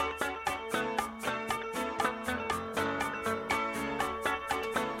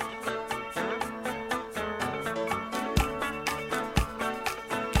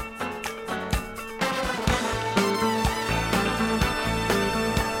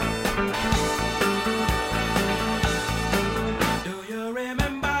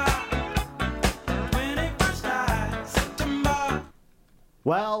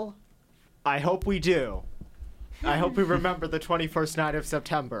Well, I hope we do. I hope we remember the 21st night of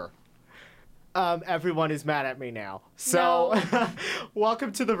September. Everyone is mad at me now. So, No.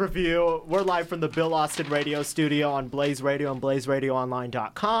 welcome to the review. We're live from the Bill Austin Radio Studio on Blaze Radio and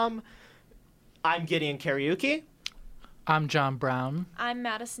BlazeRadioOnline.com. I'm Gideon Karaoke. I'm John Brown. I'm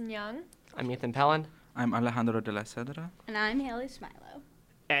Madison Young. I'm Ethan Pellin. I'm Alejandro de la Cedra. And I'm Haley Smilo.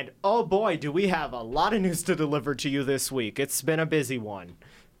 And oh boy, do we have a lot of news to deliver to you this week. It's been a busy one.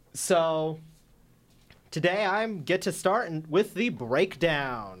 So, today I get to start with the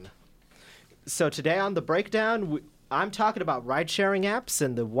breakdown. So today on the breakdown, I'm talking about ride-sharing apps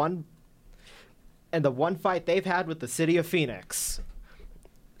and the one fight they've had with the city of Phoenix.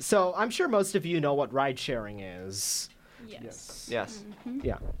 So I'm sure most of you know what ride-sharing is. Yes. Yes.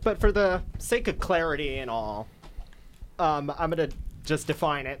 Yeah. But for the sake of clarity and all, I'm going to just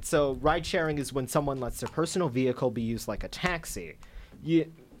define it. So ride-sharing is when someone lets their personal vehicle be used like a taxi. You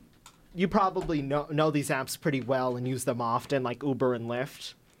probably know these apps pretty well and use them often, like Uber and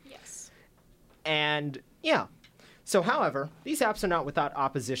Lyft. Yes. And yeah. So, however, these apps are not without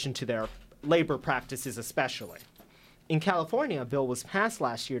opposition to their labor practices especially. In California, a bill was passed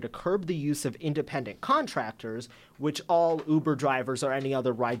last year to curb the use of independent contractors, which all Uber drivers or any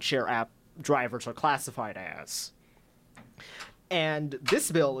other rideshare app drivers are classified as. And this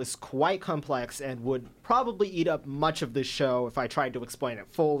bill is quite complex and would probably eat up much of this show if I tried to explain it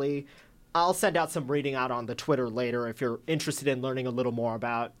fully. I'll send out some reading out on the Twitter later if you're interested in learning a little more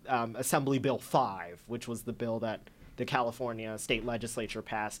about Assembly Bill 5, which was the bill that the California state legislature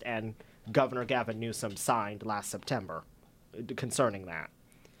passed and Governor Gavin Newsom signed last September concerning that.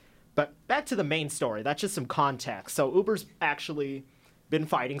 But back to the main story. That's just some context. So Uber's actually been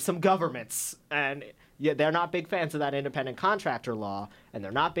fighting some governments, and yeah, they're not big fans of that independent contractor law, and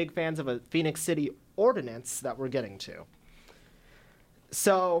they're not big fans of a Phoenix City ordinance that we're getting to.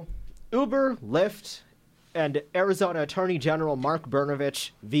 So Uber, Lyft, and Arizona Attorney General Mark Brnovich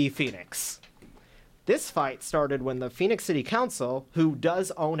v. Phoenix. This fight started when the Phoenix City Council, who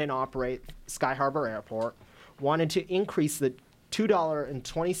does own and operate Sky Harbor Airport, wanted to increase the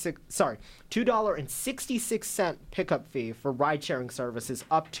 $2.66 pickup fee for ride-sharing services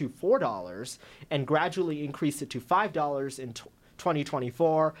up to $4 and gradually increase it to $5 in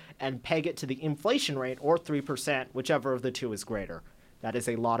 2024 and peg it to the inflation rate, or 3%, whichever of the two is greater. That is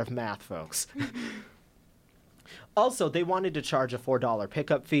a lot of math, folks. Also, they wanted to charge a $4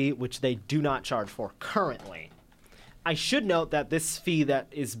 pickup fee, which they do not charge for currently. I should note that this fee that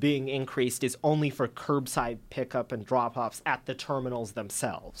is being increased is only for curbside pickup and drop-offs at the terminals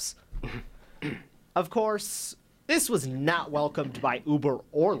themselves. Of course, this was not welcomed by Uber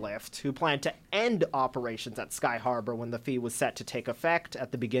or Lyft, who planned to end operations at Sky Harbor when the fee was set to take effect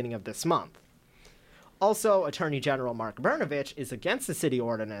at the beginning of this month. Also, Attorney General Mark Brnovich is against the city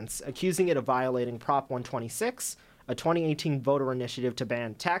ordinance, accusing it of violating Prop 126, a 2018 voter initiative to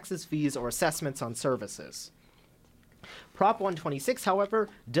ban taxes, fees, or assessments on services. Prop 126, however,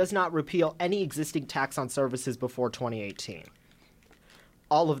 does not repeal any existing tax on services before 2018.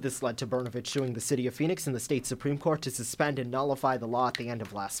 All of this led to Brnovich suing the city of Phoenix and the state Supreme Court to suspend and nullify the law at the end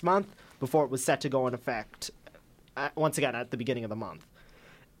of last month, before it was set to go in effect, once again, at the beginning of the month.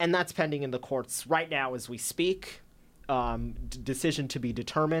 And that's pending in the courts right now as we speak. Decision to be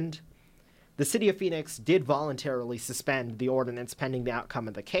determined. The city of Phoenix did voluntarily suspend the ordinance pending the outcome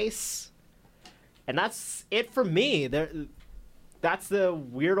of the case. And that's it for me. That's the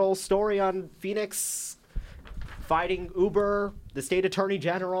weird old story on Phoenix fighting Uber, the state attorney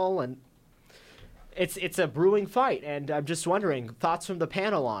general, and it's a brewing fight. And I'm just wondering, thoughts from the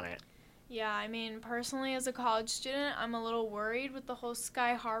panel on it? Yeah, I mean, personally, as a college student, I'm a little worried with the whole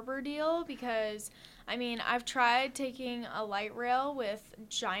Sky Harbor deal because, I mean, I've tried taking a light rail with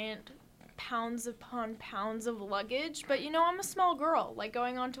giant pounds upon pounds of luggage, but, you know, I'm a small girl. Like,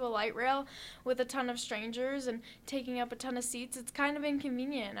 going onto a light rail with a ton of strangers and taking up a ton of seats, it's kind of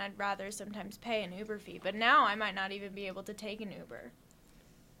inconvenient, and I'd rather sometimes pay an Uber fee. But now I might not even be able to take an Uber.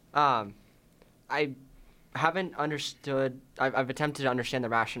 I haven't understood. I've attempted to understand the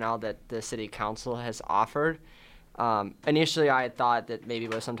rationale that the city council has offered. Initially, I had thought that maybe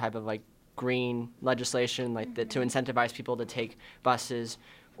it was some type of like green legislation, like that to incentivize people to take buses,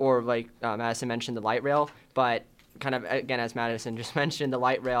 or like Madison mentioned, the light rail. But kind of again, as Madison just mentioned, the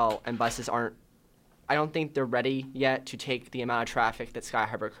light rail and buses aren't. I don't think they're ready yet to take the amount of traffic that Sky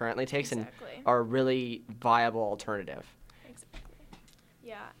Harbor currently takes, Exactly. and are a really viable alternative.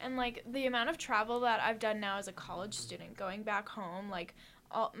 Yeah, and like the amount of travel that I've done now as a college student, going back home, like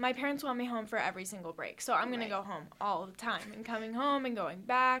my parents want me home for every single break, so I'm going to go home all the time and coming home and going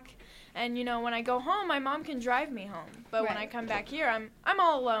back. And, you know, when I go home, my mom can drive me home. But when I come back here, I'm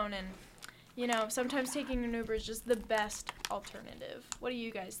all alone, and, you know, sometimes taking an Uber is just the best alternative. What do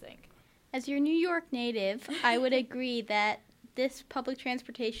you guys think? As your New York native, I would agree that this public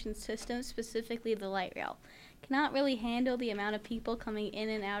transportation system, specifically the light rail, cannot really handle the amount of people coming in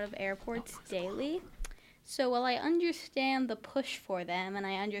and out of airports daily. So while I understand the push for them, and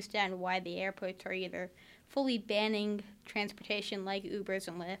I understand why the airports are either fully banning transportation like Ubers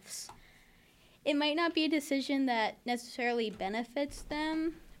and Lyfts, it might not be a decision that necessarily benefits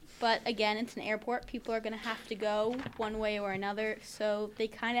them. But again, it's an airport. People are going to have to go one way or another. So they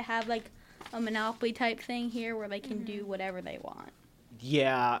kind of have like a monopoly type thing here where they can do whatever they want.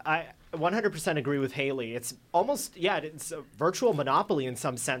 Yeah, I 100% agree with Haley. It's almost, it's a virtual monopoly in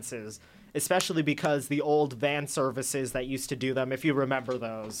some senses, especially because the old van services that used to do them, if you remember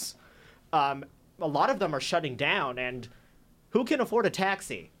those, a lot of them are shutting down. And who can afford a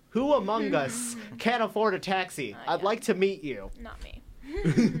taxi? Who among us can afford a taxi? I'd like to meet you. Not me.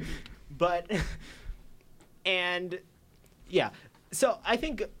 But, and, yeah. So I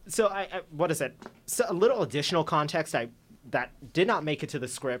think, what is it? So a little additional context that did not make it to the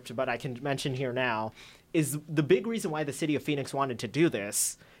script, but I can mention here now, is the big reason why the city of Phoenix wanted to do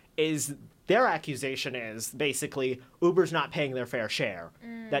this is their accusation is basically Uber's not paying their fair share.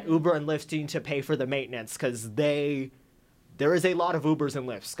 That Uber and Lyft need to pay for the maintenance because there is a lot of Ubers and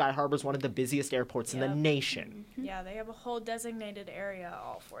Lyfts. Sky Harbor's one of the busiest airports in the nation. Yeah, they have a whole designated area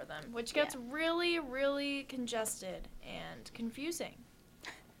all for them, which gets really, really congested and confusing.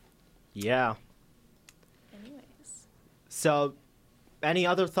 Yeah. Anyways. So, any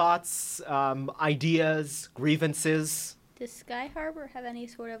other thoughts, ideas, grievances? Does Sky Harbor have any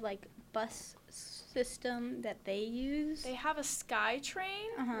sort of like bus system that they use? They have a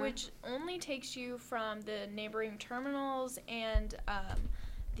SkyTrain, which only takes you from the neighboring terminals and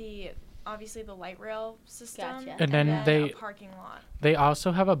obviously the light rail system. Gotcha. And then a parking lot. They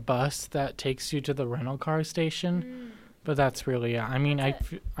also have a bus that takes you to the rental car station, but that's really it. I mean,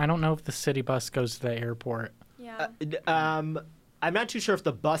 I don't know if the city bus goes to the airport. Yeah. I'm not too sure if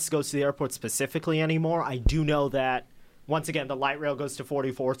the bus goes to the airport specifically anymore. I do know that, once again, the light rail goes to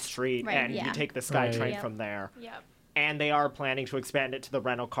 44th Street, and you take the SkyTrain from there. Yep. And they are planning to expand it to the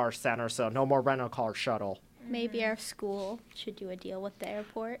rental car center, so no more rental car shuttle. Maybe our school should do a deal with the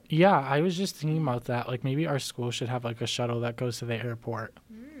airport. Yeah, I was just thinking about that. Like, maybe our school should have, like, a shuttle that goes to the airport.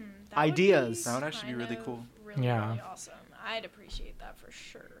 Ideas. That would actually be really cool. Really, Yeah. really awesome. I'd appreciate that for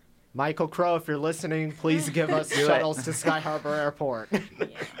sure. Michael Crow, if you're listening, please give us shuttles to Sky Harbor Airport. Yeah.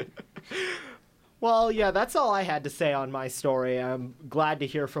 Well, yeah, that's all I had to say on my story. I'm glad to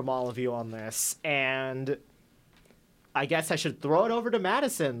hear from all of you on this. And I guess I should throw it over to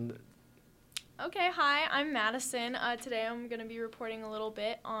Madison. Okay, hi, I'm Madison. Today I'm going to be reporting a little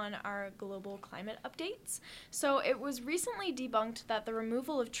bit on our global climate updates. So it was recently debunked that the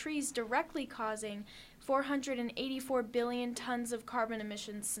removal of trees directly causing 484 billion tons of carbon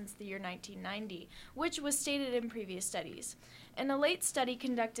emissions since the year 1990, which was stated in previous studies. In a late study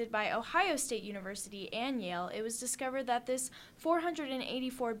conducted by Ohio State University and Yale, it was discovered that this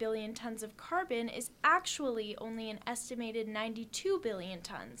 484 billion tons of carbon is actually only an estimated 92 billion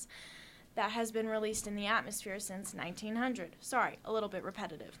tons that has been released in the atmosphere since 1900. Sorry, a little bit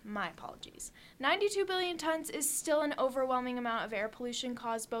repetitive. My apologies. 92 billion tons is still an overwhelming amount of air pollution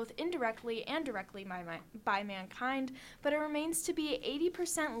caused both indirectly and directly by mankind, but it remains to be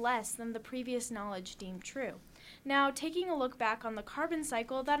 80% less than the previous knowledge deemed true. Now, taking a look back on the carbon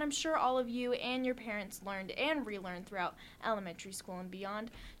cycle that I'm sure all of you and your parents learned and relearned throughout elementary school and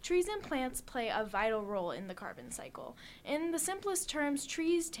beyond, trees and plants play a vital role in the carbon cycle. In the simplest terms,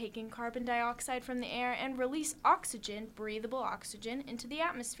 trees take in carbon dioxide from the air and release oxygen, breathable oxygen, into the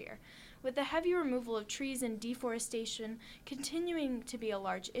atmosphere. With the heavy removal of trees and deforestation continuing to be a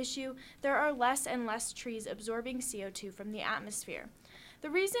large issue, there are less and less trees absorbing CO2 from the atmosphere. The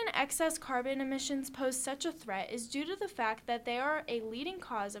reason excess carbon emissions pose such a threat is due to the fact that they are a leading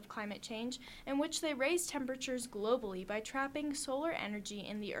cause of climate change, in which they raise temperatures globally by trapping solar energy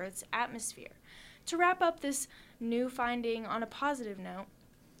in the Earth's atmosphere. To wrap up this new finding on a positive note,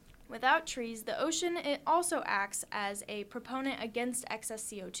 without trees, the ocean also acts as a proponent against excess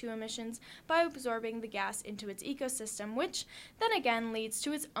CO2 emissions by absorbing the gas into its ecosystem, which then again leads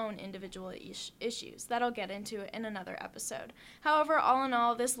to its own individual issues that I'll get into in another episode. However, all in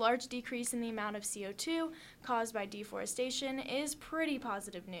all, this large decrease in the amount of CO2 caused by deforestation is pretty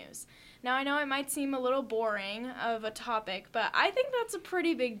positive news. Now, I know it might seem a little boring of a topic, but I think that's a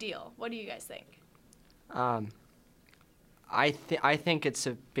pretty big deal. What do you guys think? I think it's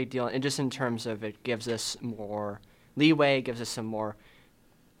a big deal, and just in terms of it gives us more leeway, gives us some more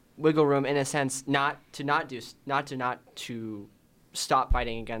wiggle room in a sense, not to stop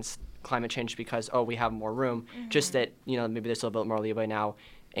fighting against climate change because we have more room. Just that maybe there's a little bit more leeway now,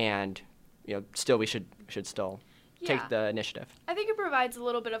 and still we should still take the initiative. I think it provides a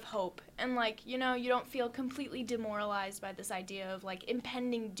little bit of hope, and you don't feel completely demoralized by this idea of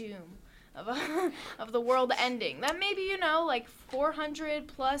impending doom of the world ending. That maybe 400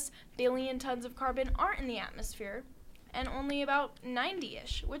 plus billion tons of carbon aren't in the atmosphere, and only about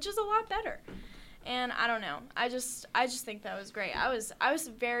 90-ish, which is a lot better. And I don't know. I just think that was great. I was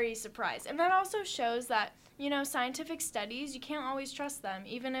very surprised, and that also shows that scientific studies, you can't always trust them,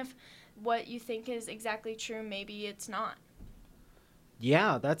 even if what you think is exactly true, maybe it's not.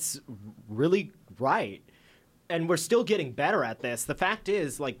 Yeah, that's really right. And we're still getting better at this. The fact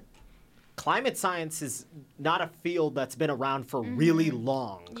is, climate science is not a field that's been around for really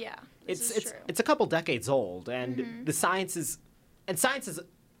long. Yeah, it's a couple decades old, and the science as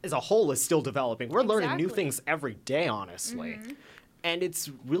a whole is still developing. We're learning new things every day, honestly. And it's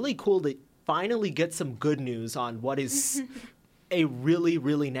really cool to finally get some good news on what is a really,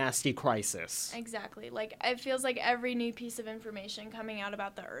 really nasty crisis. Exactly. It feels like every new piece of information coming out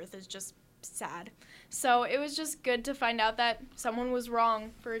about the Earth is just sad. So it was just good to find out that someone was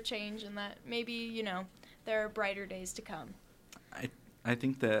wrong for a change, and that maybe, there are brighter days to come. I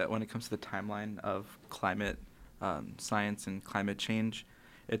think that when it comes to the timeline of climate science and climate change,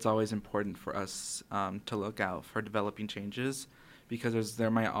 it's always important for us to look out for developing changes, because there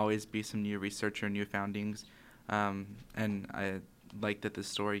might always be some new research or new foundings. And I like that this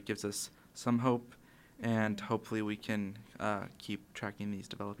story gives us some hope, and hopefully we can keep tracking these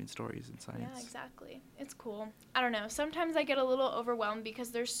developing stories in science. Yeah, exactly. It's cool. I don't know. Sometimes I get a little overwhelmed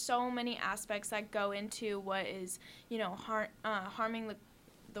because there's so many aspects that go into what is, harming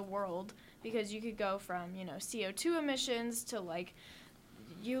the world, because you could go from, CO2 emissions to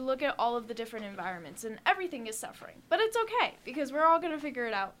you look at all of the different environments and everything is suffering. But it's okay, because we're all going to figure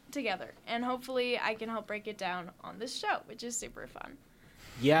it out together. And hopefully I can help break it down on this show, which is super fun.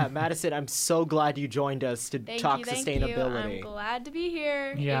 Yeah, Madison, I'm so glad you joined us to talk sustainability. Thank you. I'm glad to be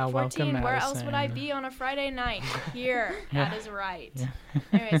here. Yeah, 8:14. welcome, Where else would I Madison. be on a Friday night? Here. Yeah. That is right. Yeah.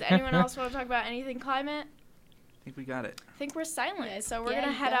 Anyways, anyone else want to talk about anything climate? I think we got it. I think we're silent. Yes. So we're Yeah,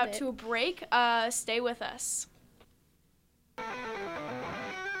 going to you head got out it. to a break. Stay with us.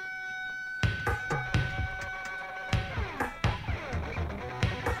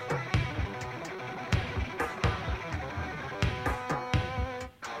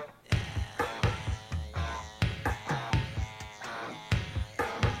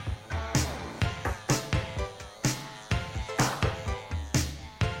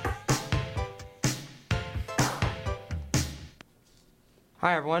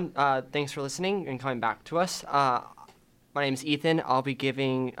 Hi, everyone. Thanks for listening and coming back to us. My name is Ethan. I'll be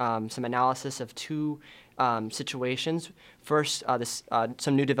giving some analysis of two situations. First,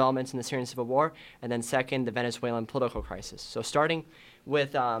 some new developments in the Syrian civil war, and then second, the Venezuelan political crisis. So starting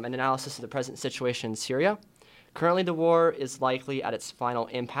with an analysis of the present situation in Syria. Currently, the war is likely at its final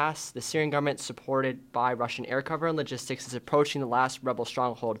impasse. The Syrian government, supported by Russian air cover and logistics, is approaching the last rebel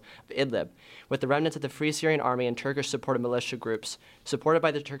stronghold of Idlib, with the remnants of the Free Syrian Army and Turkish-supported militia groups, supported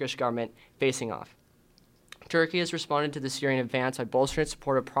by the Turkish government, facing off. Turkey has responded to the Syrian advance by bolstering its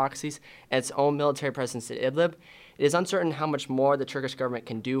support of proxies and its own military presence at Idlib. It is uncertain how much more the Turkish government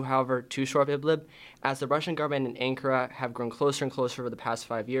can do, however, to shore up Idlib, as the Russian government and Ankara have grown closer and closer over the past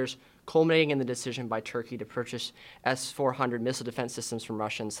 5 years, culminating in the decision by Turkey to purchase S-400 missile defense systems from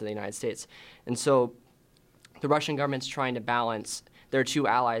Russia to the United States. And so the Russian government's trying to balance their two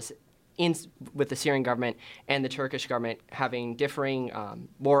allies with the Syrian government and the Turkish government having differing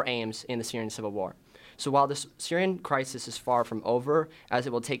war aims in the Syrian civil war. So while the Syrian crisis is far from over, as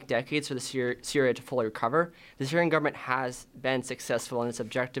it will take decades for the Syria to fully recover, the Syrian government has been successful in its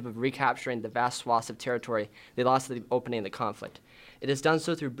objective of recapturing the vast swaths of territory they lost at the opening of the conflict. It has done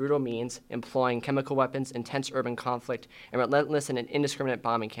so through brutal means, employing chemical weapons, intense urban conflict, and relentless and indiscriminate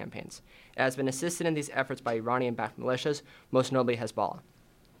bombing campaigns. It has been assisted in these efforts by Iranian-backed militias, most notably Hezbollah.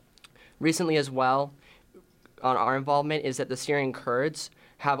 Recently as well, on our involvement, is that the Syrian Kurds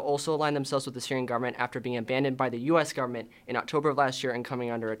have also aligned themselves with the Syrian government after being abandoned by the U.S. government in October of last year and coming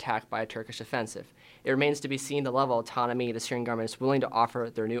under attack by a Turkish offensive. It remains to be seen the level of autonomy the Syrian government is willing to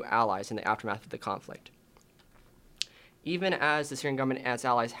offer their new allies in the aftermath of the conflict. Even as the Syrian government and its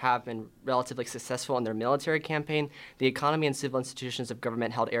allies have been relatively successful in their military campaign, the economy and civil institutions of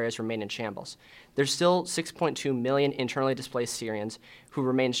government-held areas remain in shambles. There's still 6.2 million internally displaced Syrians who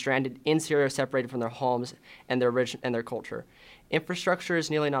remain stranded in Syria, separated from their homes and their culture. Infrastructure is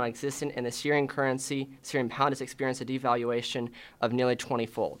nearly non-existent, and the Syrian currency, Syrian pound, has experienced a devaluation of nearly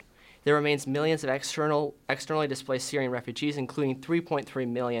 20-fold. There remains millions of externally displaced Syrian refugees, including 3.3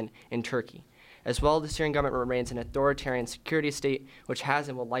 million in Turkey. As well, the Syrian government remains an authoritarian security state, which has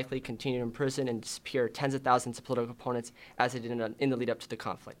and will likely continue to imprison and disappear tens of thousands of political opponents as it did in the lead up to the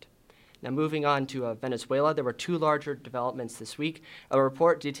conflict. Now, moving on to Venezuela, there were two larger developments this week. A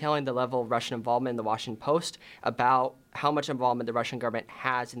report detailing the level of Russian involvement in the Washington Post about how much involvement the Russian government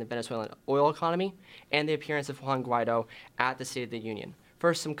has in the Venezuelan oil economy, and the appearance of Juan Guaido at the State of the Union.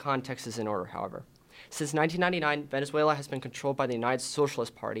 First, some context is in order, however. Since 1999, Venezuela has been controlled by the United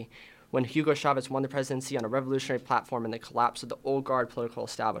Socialist Party, when Hugo Chavez won the presidency on a revolutionary platform in the collapse of the old guard political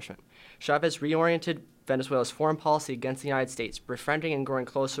establishment. Chavez reoriented Venezuela's foreign policy against the United States, befriending and growing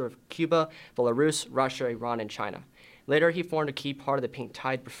closer with Cuba, Belarus, Russia, Iran, and China. Later, he formed a key part of the Pink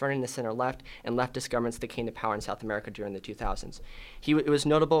Tide, befriending the center-left and leftist governments that came to power in South America during the 2000s. It was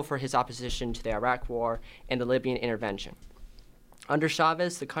notable for his opposition to the Iraq War and the Libyan intervention. Under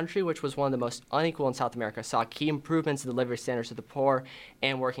Chavez, the country, which was one of the most unequal in South America, saw key improvements in the delivery standards of the poor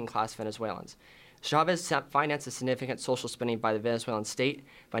and working-class Venezuelans. Chavez financed the significant social spending by the Venezuelan state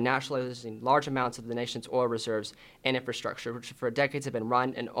by nationalizing large amounts of the nation's oil reserves and infrastructure, which for decades have been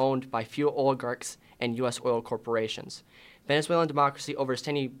run and owned by few oligarchs and U.S. oil corporations. Venezuelan democracy over his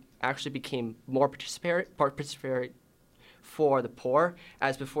tenure actually became more participatory for the poor,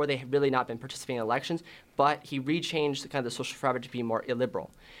 as before they had really not been participating in elections, but he rechanged the social fabric to be more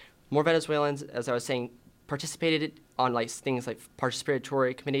illiberal. More Venezuelans, as I was saying, participated on things like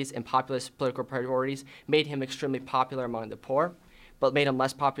participatory committees and populist political priorities, made him extremely popular among the poor, but made him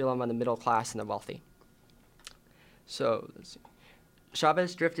less popular among the middle class and the wealthy. So, let's see.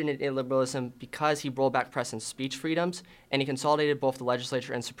 Chavez drifted into illiberalism because he rolled back press and speech freedoms, and he consolidated both the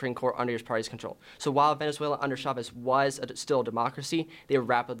legislature and Supreme Court under his party's control. So while Venezuela under Chavez was still a democracy, they were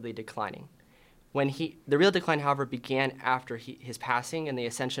rapidly declining. The real decline, however, began after his passing and the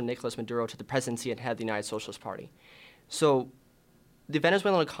ascension of Nicolas Maduro to the presidency and head of the United Socialist Party. So the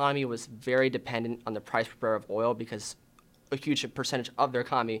Venezuelan economy was very dependent on the price per barrel of oil because a huge percentage of their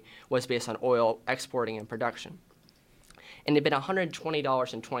economy was based on oil exporting and production. And it had been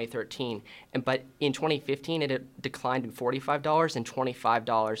 $120 in 2013, but in 2015 it had declined to $45 and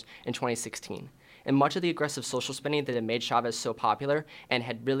 $25 in 2016. And much of the aggressive social spending that had made Chavez so popular and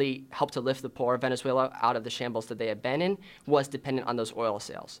had really helped to lift the poor of Venezuela out of the shambles that they had been in was dependent on those oil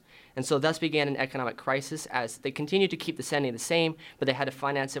sales. And so thus began an economic crisis as they continued to keep the spending the same, but they had to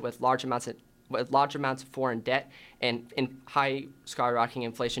finance it with large amounts of foreign debt and high skyrocketing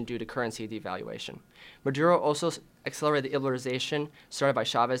inflation due to currency devaluation. Maduro also accelerated the liberalization started by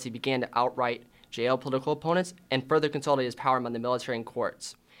Chavez. He began to outright jail political opponents and further consolidate his power among the military and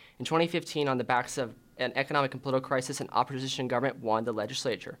courts. In 2015, on the backs of an economic and political crisis, an opposition government won the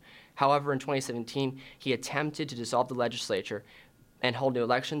legislature. However, in 2017, he attempted to dissolve the legislature and hold new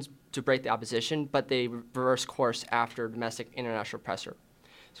elections to break the opposition, but they reversed course after domestic international pressure.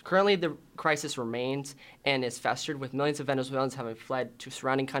 So currently, the crisis remains and is festered, with millions of Venezuelans having fled to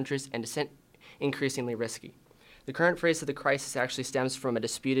surrounding countries and descent increasingly risky. The current phase of the crisis actually stems from a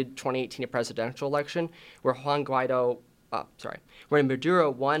disputed 2018 presidential election where where Maduro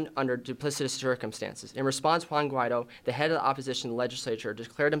won under duplicitous circumstances. In response, Juan Guaido, the head of the opposition legislature,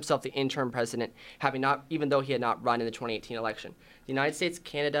 declared himself the interim president, even though he had not run in the 2018 election. The United States,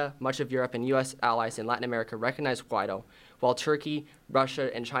 Canada, much of Europe, and U.S. allies in Latin America recognized Guaido, while Turkey,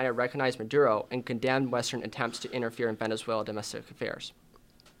 Russia, and China recognized Maduro and condemned Western attempts to interfere in Venezuelan domestic affairs.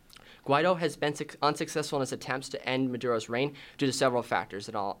 Guaido has been unsuccessful in his attempts to end Maduro's reign due to several factors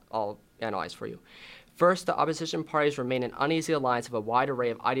that I'll analyze for you. First, the opposition parties remain an uneasy alliance of a wide array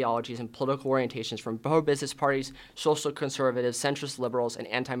of ideologies and political orientations from pro-business parties, social conservatives, centrist liberals, and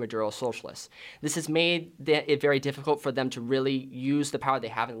anti-Maduro socialists. This has made it very difficult for them to really use the power they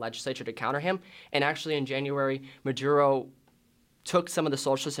have in the legislature to counter him. And actually, in January, Maduro took some of the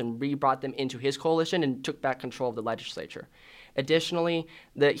socialists and re-brought them into his coalition and took back control of the legislature. Additionally,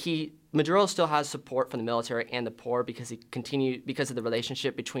 Maduro still has support from the military and the poor because of the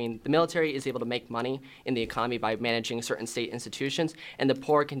relationship between the military is able to make money in the economy by managing certain state institutions, and the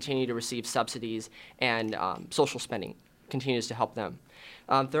poor continue to receive subsidies and social spending continues to help them.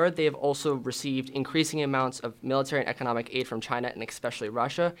 Third, they have also received increasing amounts of military and economic aid from China and especially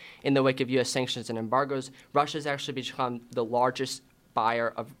Russia. In the wake of U.S. sanctions and embargoes, Russia has actually become the largest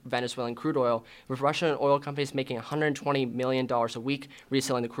buyer of Venezuelan crude oil, with Russian oil companies making $120 million a week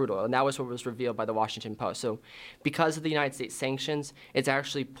reselling the crude oil. And that was what was revealed by the Washington Post. So because of the United States sanctions, it's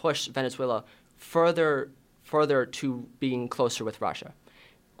actually pushed Venezuela further to being closer with Russia.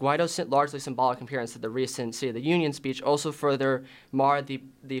 Guaido's largely symbolic appearance at the recent State of the Union speech also further marred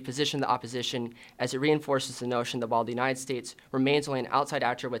the position of the opposition, as it reinforces the notion that while the United States remains only an outside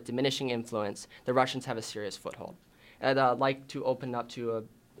actor with diminishing influence, the Russians have a serious foothold. And I'd like to open up to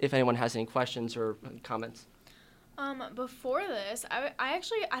if anyone has any questions or comments. Before this, I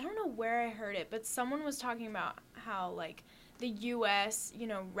don't know where I heard it, but someone was talking about how, like, the U.S.,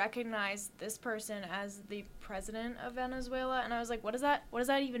 recognized this person as the president of Venezuela, and I was like, what does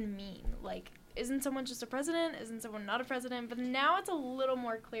that even mean? Like, isn't someone just a president? Isn't someone not a president? But now it's a little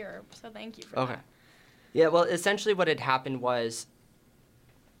more clear, so thank you for that. Yeah, well, essentially what had happened was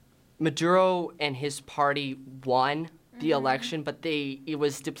Maduro and his party won the election, but it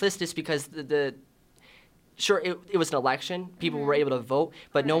was duplicitous because it was an election. People were able to vote,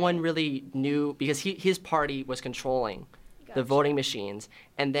 but no one really knew because his party was controlling the voting machines,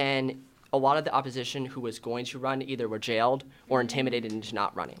 and then a lot of the opposition who was going to run either were jailed or intimidated into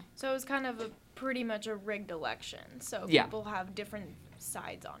not running. So it was kind of pretty much a rigged election. So Yeah. people have different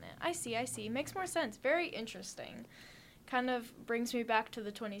sides on it. I see. Makes more sense. Very interesting. Kind of brings me back to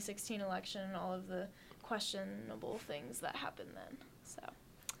the 2016 election and all of the questionable things that happened then. So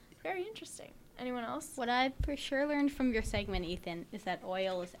very interesting. Anyone else? What I for sure learned from your segment, Ethan, is that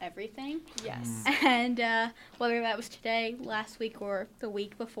oil is everything. Yes. And whether that was today, last week, or the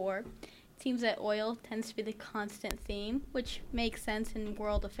week before, it seems that oil tends to be the constant theme, which makes sense in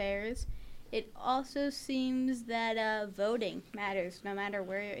world affairs. It also seems that voting matters no matter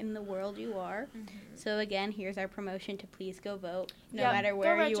where in the world you are. So again, here's our promotion to please go vote, no matter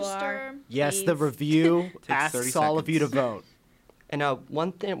where you are. Yes, the Please. review Takes 30 asks all of you to seconds. vote. And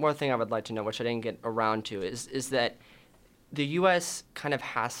one more thing I would like to know, which I didn't get around to, is that the U.S. kind of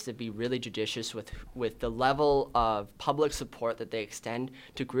has to be really judicious with the level of public support that they extend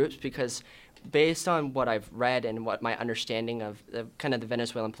to groups, because based on what I've read and what my understanding of kind of the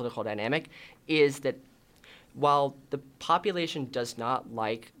Venezuelan political dynamic is that while the population does not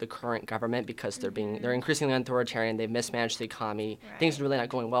like the current government because they're increasingly authoritarian, they've mismanaged the economy, things are really not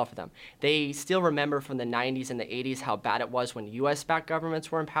going well for them. They still remember from the 90s and the 80s how bad it was when US-backed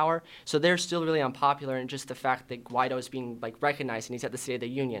governments were in power. So they're still really unpopular, and just the fact that Guaido is being recognized and he's at the State of the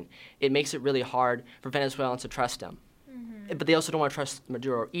Union, it makes it really hard for Venezuelans to trust him. But they also don't want to trust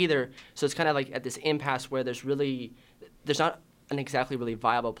Maduro either. So it's kind of like at this impasse where there's not an exactly really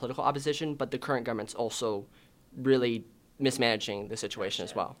viable political opposition, but the current government's also really mismanaging the situation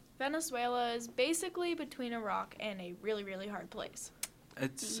as well. Venezuela is basically between a rock and a really, really hard place.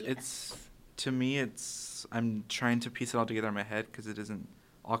 It's to me, I'm trying to piece it all together in my head because it doesn't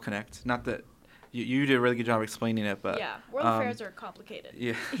all connect. Not that you did a really good job explaining it, but yeah, world affairs are complicated.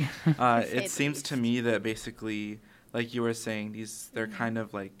 Yeah, say it the seems to least. me that basically, like you were saying, they're kind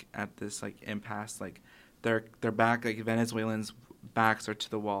of like at this like impasse, like their back, like Venezuelans' backs are to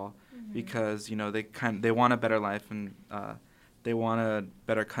the wall because they want a better life and they want a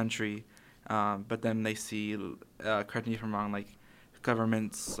better country, but then they see, correct me if I'm wrong, like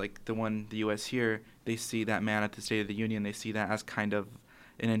governments like the U.S. here, they see that man at the State of the Union, they see that as kind of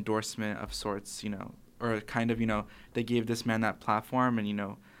an endorsement of sorts, or kind of, they gave this man that platform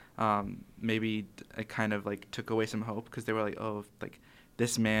and, maybe it kind of like took away some hope because they were like, oh, like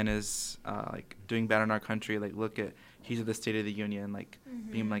this man is like doing bad in our country. Like, look at, he's at the State of the Union, like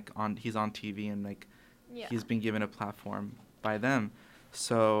being like he's on TV and like he's been given a platform by them.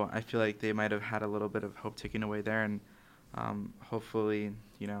 So I feel like they might have had a little bit of hope taken away there, and hopefully,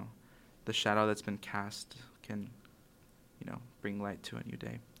 the shadow that's been cast can, bring light to a new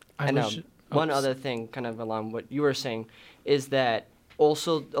day. One other thing, kind of along what you were saying, is that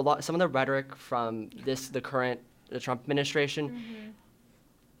also some of the rhetoric from the current Trump administration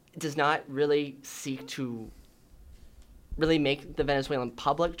does not really seek to really make the Venezuelan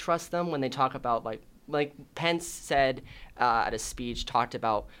public trust them when they talk about like Pence said at a speech, talked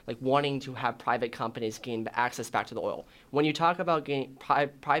about like wanting to have private companies gain access back to the oil. When you talk about getting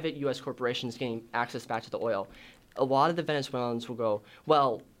private U.S. corporations gaining access back to the oil, a lot of the Venezuelans will go,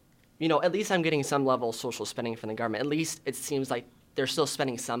 well, at least I'm getting some level of social spending from the government. At least it seems like they're still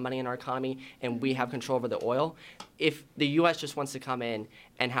spending some money in our economy, and we have control over the oil. If the U.S. just wants to come in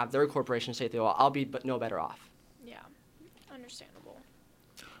and have their corporations take the oil, I'll be no better off. Yeah, understandable.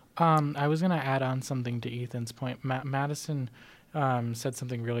 I was going to add on something to Ethan's point. Madison said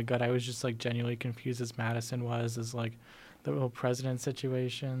something really good. I was just genuinely confused as Madison was as the whole president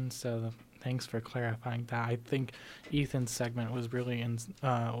situation. So Thanks for clarifying that. I think Ethan's segment was really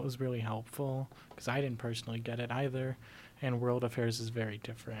helpful because I didn't personally get it either. And world affairs is very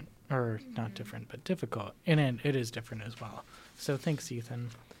different, or not different, but difficult, and it is different as well. So thanks,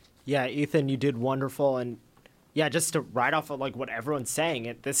 Ethan. Yeah, Ethan, you did wonderful, and yeah, just to ride off of like what everyone's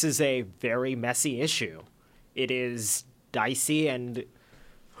saying, this is a very messy issue. It is dicey, and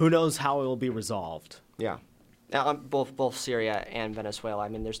who knows how it will be resolved. Yeah. Both Syria and Venezuela. I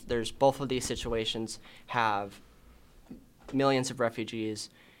mean, there's both of these situations have millions of refugees,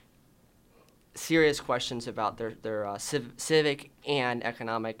 serious questions about their civic and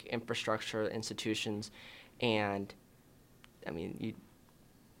economic infrastructure institutions, and I mean,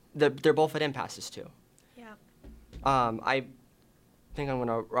 they're both at impasses too. Yeah. I think I'm going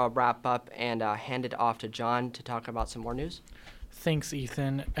to wrap up and hand it off to John to talk about some more news. Thanks,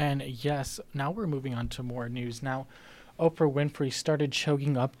 Ethan. And yes, now we're moving on to more news. Now, Oprah Winfrey started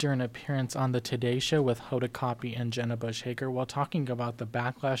choking up during an appearance on the Today Show with Hoda Kotb and Jenna Bush Hager while talking about the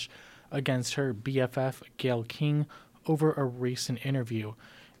backlash against her BFF, Gayle King, over a recent interview.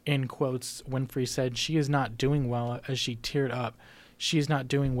 In quotes, Winfrey said she is not doing well as she teared up. She is not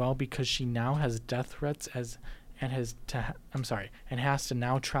doing well because she now has death threats and has to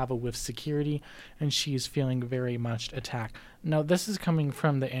now travel with security, and she is feeling very much attacked. Now, this is coming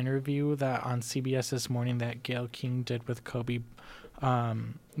from the interview that on CBS this morning that Gayle King did with Kobe,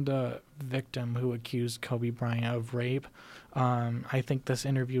 the victim who accused Kobe Bryant of rape. I think this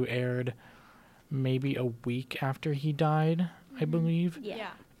interview aired maybe a week after he died, I believe. Yeah.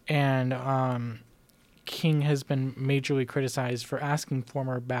 And King has been majorly criticized for asking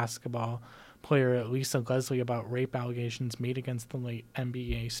former basketball player Lisa Leslie about rape allegations made against the late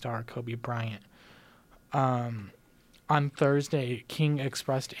NBA star Kobe Bryant. On Thursday, King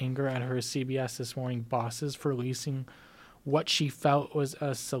expressed anger at her CBS This Morning bosses for releasing what she felt was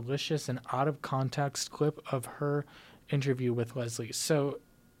a salacious and out-of-context clip of her interview with Leslie. So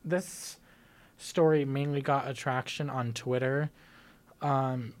this story mainly got attraction on Twitter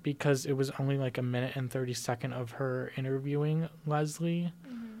because it was only like a minute and 30 seconds of her interviewing Leslie.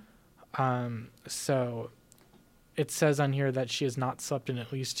 So it says on here that she has not slept in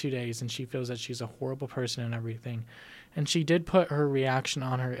at least 2 days and she feels that she's a horrible person and everything. And she did put her reaction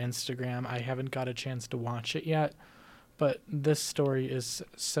on her Instagram. I haven't got a chance to watch it yet, but this story is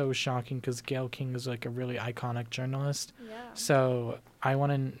so shocking because Gayle King is like a really iconic journalist. Yeah. So I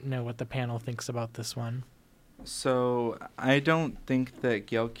want to know what the panel thinks about this one. So I don't think that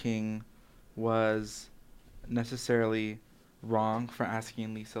Gayle King was necessarily wrong for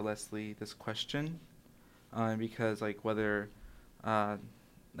asking Lisa Leslie this question, because like whether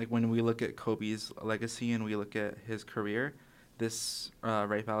like when we look at Kobe's legacy and we look at his career, this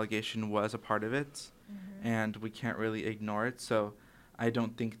rape allegation was a part of it, and we can't really ignore it. So I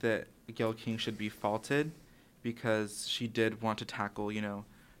don't think that Gayle King should be faulted because she did want to tackle,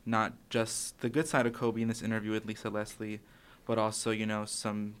 not just the good side of Kobe in this interview with Lisa Leslie, but also,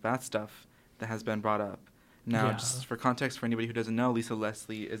 some bad stuff that has been brought up. Now, just for context, for anybody who doesn't know, Lisa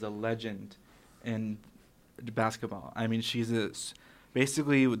Leslie is a legend in basketball. I mean, she's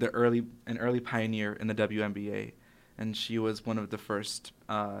basically an early pioneer in the WNBA, and she was one of the first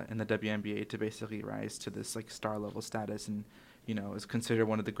in the WNBA to basically rise to this like star level status, and is considered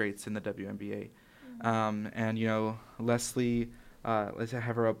one of the greats in the WNBA. And Leslie, let's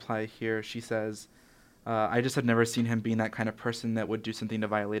have her reply here. She says, "I just have never seen him being that kind of person that would do something to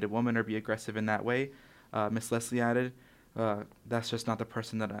violate a woman or be aggressive in that way." Miss Leslie added, "That's just not the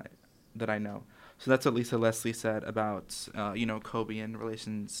person that I know." So that's what Lisa Leslie said about Kobe in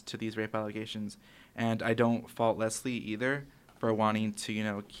relations to these rape allegations, and I don't fault Leslie either for wanting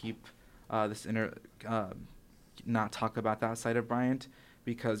to keep not talk about that side of Bryant,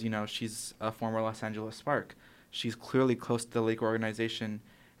 because she's a former Los Angeles Spark. She's clearly close to the Laker organization,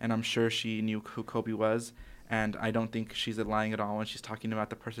 and I'm sure she knew who Kobe was, and I don't think she's lying at all when she's talking about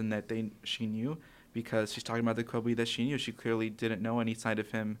the person that she knew, because she's talking about the Kobe that she knew. She clearly didn't know any side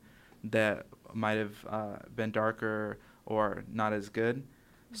of him that might have been darker or not as good.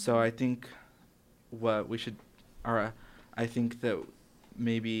 So I think I think that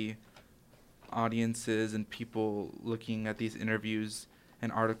maybe audiences and people looking at these interviews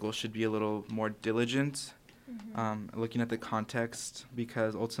and articles should be a little more diligent, looking at the context,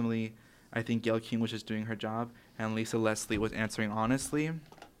 because ultimately I think Gayle King was just doing her job and Lisa Leslie was answering honestly.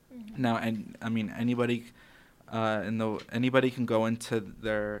 Now, and I mean, anybody can go into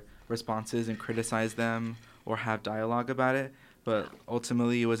their responses and criticize them or have dialogue about it, but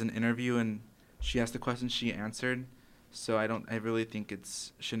ultimately it was an interview and she asked the question, she answered. So I really think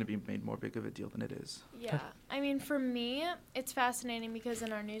shouldn't be made more big of a deal than it is. Yeah, I mean, for me, it's fascinating because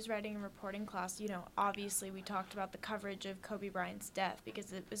in our news writing and reporting class, obviously we talked about the coverage of Kobe Bryant's death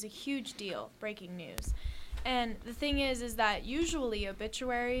because it was a huge deal, breaking news. And the thing is that usually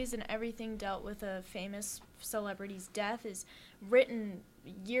obituaries and everything dealt with a famous celebrity's death is written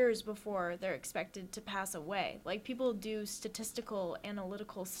years before they're expected to pass away. Like, people do statistical,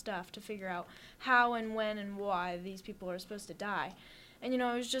 analytical stuff to figure out how and when and why these people are supposed to die. And, it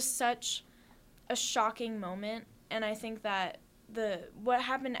was just such a shocking moment. And I think that what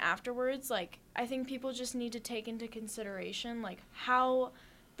happened afterwards, I think people just need to take into consideration, how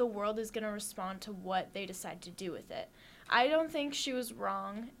the world is going to respond to what they decide to do with it. I don't think she was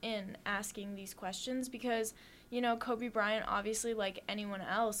wrong in asking these questions because, Kobe Bryant, obviously, like anyone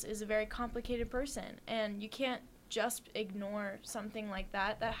else, is a very complicated person. And you can't just ignore something like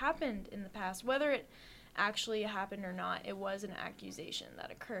that happened in the past. Whether it actually happened or not, it was an accusation that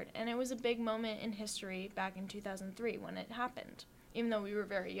occurred. And it was a big moment in history back in 2003 when it happened, even though we were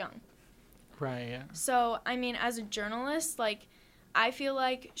very young. Right, yeah. So, I mean, as a journalist, I feel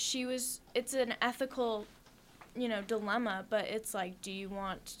like it's an ethical, dilemma, but it's do you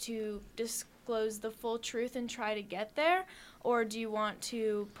want to disclose the full truth and try to get there, or do you want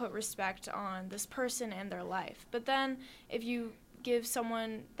to put respect on this person and their life? But then if you give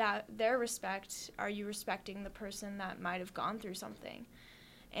someone their respect, are you respecting the person that might have gone through something?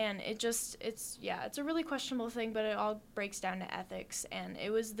 And it's a really questionable thing, but it all breaks down to ethics. And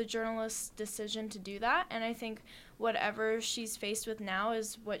it was the journalist's decision to do that. And I think whatever she's faced with now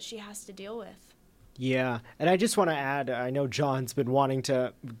is what she has to deal with. Yeah, and I just want to add, I know John's been wanting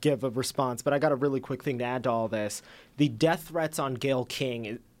to give a response, but I got a really quick thing to add to all this. The death threats on Gayle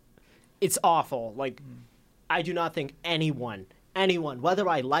King, it's awful. I do not think anyone, whether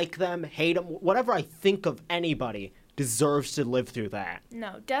I like them, hate them, whatever I think of anybody, deserves to live through that.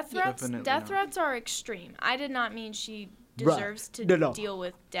 No, death threats. Definitely Death not. threats are extreme. I did not mean she Right. deserves to No. deal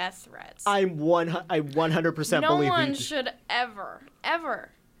with death threats. I 100% no believe one should ever,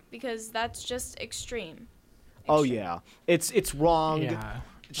 because that's just extreme. Oh Extreme. yeah, it's wrong. Yeah,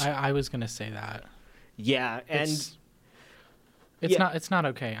 I was gonna say that. Yeah, and It's Yeah. It's not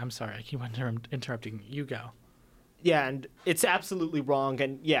okay. I'm sorry. I keep interrupting. You go. yeah, and it's absolutely wrong.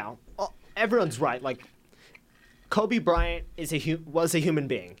 And yeah, everyone's right. Kobe Bryant was a human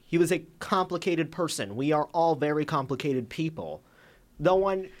being. He was a complicated person. We are all very complicated people.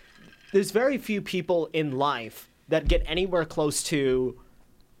 There's very few people in life that get anywhere close to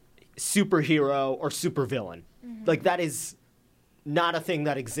superhero or supervillain. That is not a thing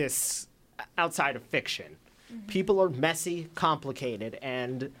that exists outside of fiction. People are messy, complicated,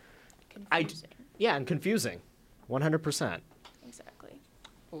 and Confusing. and confusing. 100%. Exactly.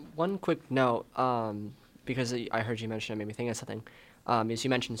 One quick note, because I heard you mention it, made me think of something. Is you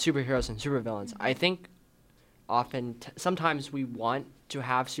mentioned superheroes and supervillains. I think sometimes we want to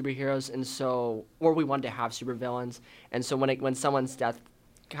have superheroes, or we want to have supervillains, and so when someone's death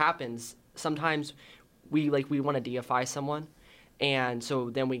happens, sometimes we want to deify someone, and so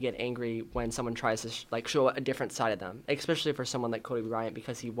then we get angry when someone tries to show a different side of them, especially for someone like Kobe Bryant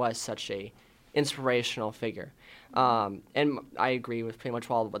because he was such a inspirational figure. And I agree with pretty much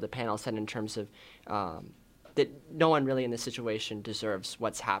all of what the panel said in terms of that no one really in this situation deserves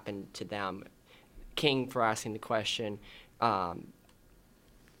what's happened to them. King for asking the question.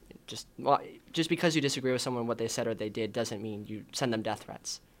 Just because you disagree with someone, what they said or they did, doesn't mean you send them death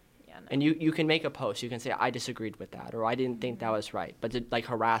threats. Yeah. No. And you can make a post. You can say, I disagreed with that, or I didn't think that was right. But to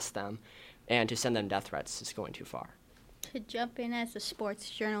harass them and to send them death threats is going too far. To jump in as a sports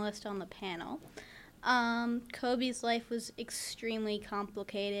journalist on the panel, Kobe's life was extremely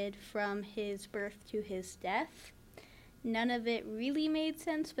complicated from his birth to his death. None of it really made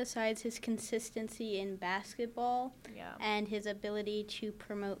sense besides his consistency in basketball Yeah. and his ability to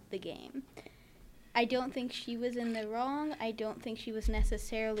promote the game. I don't think she was in the wrong. I don't think she was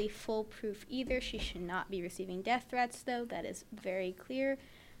necessarily foolproof either. She should not be receiving death threats, though. That is very clear.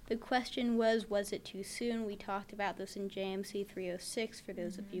 The question was it too soon? We talked about this in JMC 306. For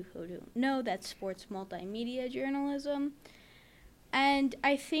those of you who don't know, that's sports multimedia journalism. And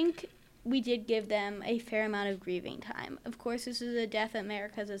I think we did give them a fair amount of grieving time. Of course, this is a death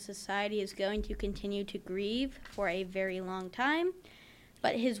America as a society is going to continue to grieve for a very long time.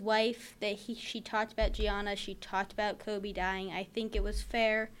 But his wife, she talked about Gianna, she talked about Kobe dying. I think it was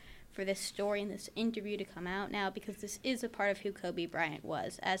fair for this story and this interview to come out now because this is a part of who Kobe Bryant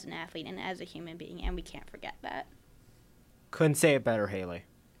was as an athlete and as a human being, and we can't forget that. Couldn't say it better, Haley.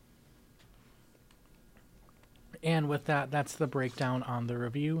 And with that, that's the breakdown on the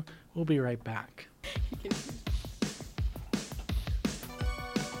review. We'll be right back.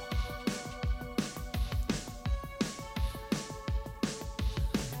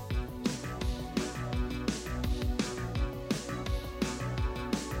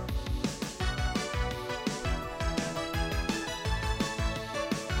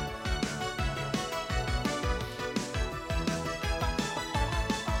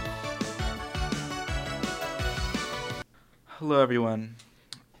 Hello, everyone.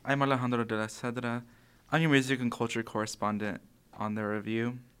 I'm Alejandro de la Cedra. I'm your music and culture correspondent on The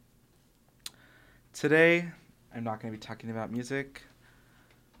Review. Today, I'm not going to be talking about music,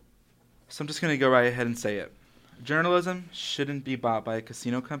 so I'm just going to go right ahead and say it. Journalism shouldn't be bought by a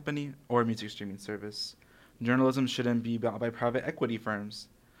casino company or a music streaming service. Journalism shouldn't be bought by private equity firms.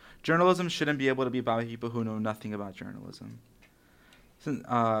 Journalism shouldn't be able to be bought by people who know nothing about journalism.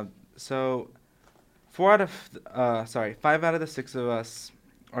 So 5 out of the 6 of us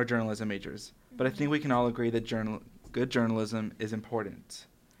are journalism majors, but I think we can all agree that good journalism is important.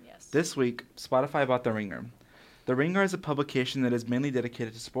 Yes. This week, Spotify bought The Ringer. The Ringer is a publication that is mainly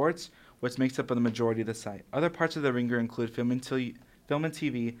dedicated to sports, which makes up the majority of the site. Other parts of The Ringer include film and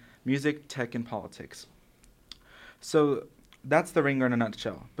TV, music, tech, and politics. So that's The Ringer in a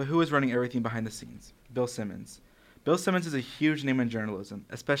nutshell. But who is running everything behind the scenes? Bill Simmons. Bill Simmons is a huge name in journalism,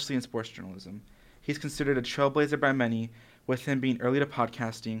 especially in sports journalism. He's considered a trailblazer by many, with him being early to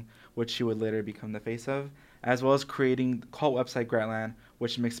podcasting, which he would later become the face of, as well as creating the cult website Grantland,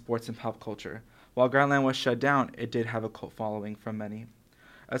 which mixed sports and pop culture. While Grantland was shut down, it did have a cult following from many.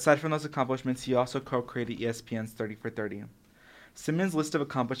 Aside from those accomplishments, he also co-created ESPN's 30 for 30. Simmons' list of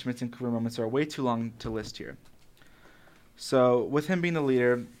accomplishments and career moments are way too long to list here. So, with him being the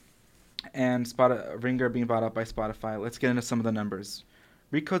leader and Ringer being bought up by Spotify, let's get into some of the numbers.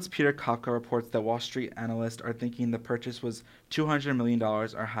 Recode's Peter Kafka reports that Wall Street analysts are thinking the purchase was $200 million or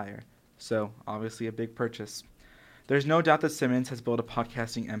higher. So, obviously a big purchase. There's no doubt that Simmons has built a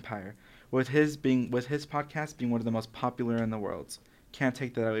podcasting empire, with his podcast being one of the most popular in the world. Can't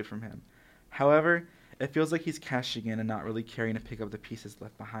take that away from him. However, it feels like he's cashing in and not really caring to pick up the pieces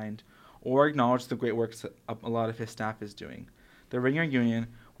left behind, or acknowledge the great work a lot of his staff is doing. The Ringer Union,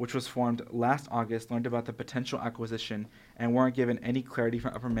 which was formed last August, learned about the potential acquisition and weren't given any clarity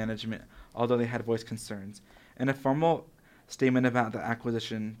from upper management, although they had voiced concerns. In a formal statement about the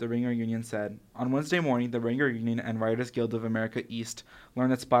acquisition, the Ringer Union said, "On Wednesday morning, the Ringer Union and Writers Guild of America East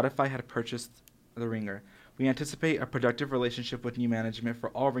learned that Spotify had purchased the Ringer. We anticipate a productive relationship with new management for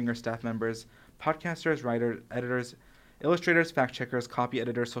all Ringer staff members, podcasters, writers, editors, illustrators, fact-checkers, copy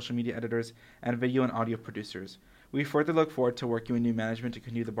editors, social media editors, and video and audio producers. We further look forward to working with new management to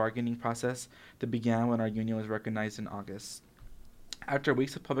continue the bargaining process that began when our union was recognized in August." After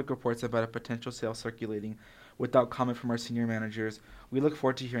weeks of public reports about a potential sale circulating without comment from our senior managers, we look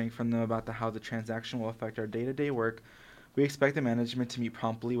forward to hearing from them about how the transaction will affect our day-to-day work. We expect the management to meet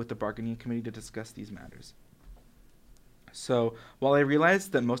promptly with the bargaining committee to discuss these matters. So, while I realize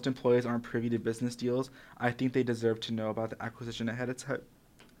that most employees aren't privy to business deals, I think they deserve to know about the acquisition ahead of time,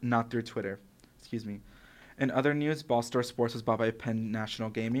 not through Twitter. In other news, Ballstar Sports was bought by Penn National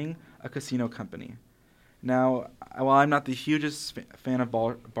Gaming, a casino company. Now, while I'm not the hugest fan of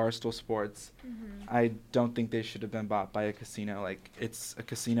Barstool Sports, I don't think they should have been bought by a casino. Like, it's a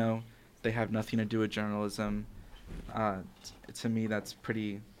casino. They have nothing to do with journalism. To me, that's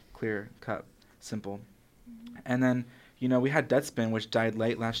pretty clear-cut, simple. And then, we had Deadspin, which died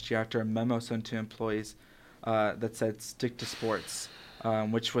late last year after a memo sent to employees that said stick to sports,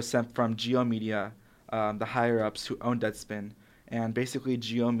 which was sent from Geo Media, the higher-ups who own Deadspin. And basically,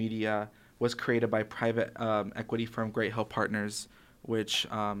 Geo Media was created by private equity firm Great Hill Partners, which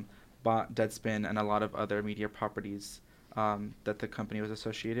bought Deadspin and a lot of other media properties that the company was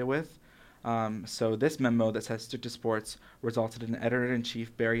associated with. So this memo that says stick to sports resulted in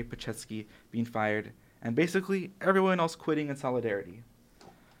editor-in-chief Barry Pachetsky being fired, and basically everyone else quitting in solidarity.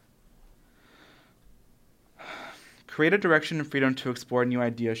 Creative direction and freedom to explore new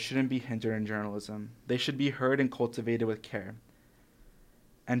ideas shouldn't be hindered in journalism. They should be heard and cultivated with care.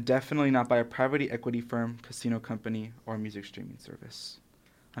 And definitely not by a private equity firm, casino company, or music streaming service.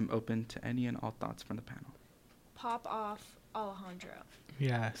 I'm open to any and all thoughts from the panel. Pop off, Alejandro.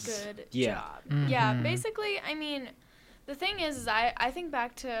 Yes. Good Yeah. job. Mhm. Yeah, basically, I mean, the thing is I think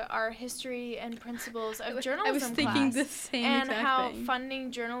back to our history and principles of journalism I was thinking class, the same and exact how thing.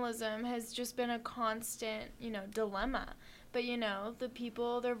 funding journalism has just been a constant, dilemma. But, the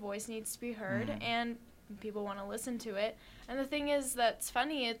people, their voice needs to be heard, and people want to listen to it. And the thing is that's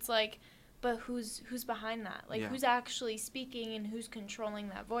funny, it's like, but who's behind that? Like, who's actually speaking and who's controlling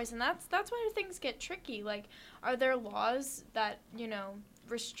that voice? And that's where things get tricky. Like, are there laws that,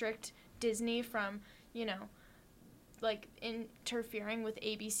 restrict Disney from, like, interfering with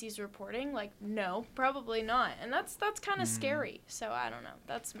ABC's reporting? Like, no, probably not. And that's kind of scary. So I don't know.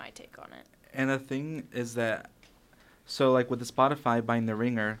 That's my take on it. And the thing is that, so like with the Spotify buying the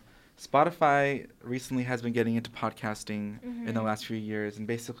Ringer, Spotify recently has been getting into podcasting in the last few years, and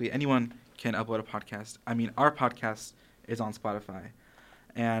basically anyone can upload a podcast. I mean, our podcast is on Spotify,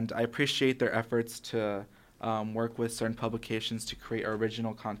 and I appreciate their efforts to work with certain publications to create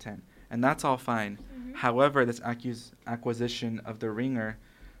original content, and that's all fine. Mm-hmm. However, this acquisition of The Ringer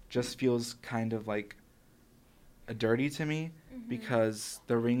just feels kind of like dirty to me, Mm-hmm. because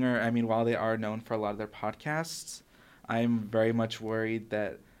The Ringer, I mean, while they are known for a lot of their podcasts, I'm very much worried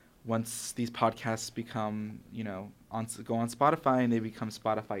that once these podcasts become, go on Spotify and they become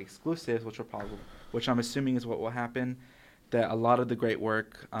Spotify exclusives, which I'm assuming is what will happen, that a lot of the great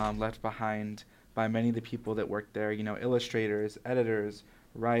work left behind by many of the people that work there, illustrators, editors,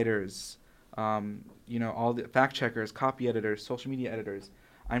 writers, all the fact checkers, copy editors, social media editors.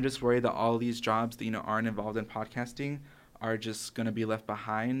 I'm just worried that all these jobs that, aren't involved in podcasting are just going to be left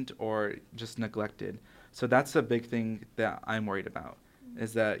behind or just neglected. So that's a big thing that I'm worried about,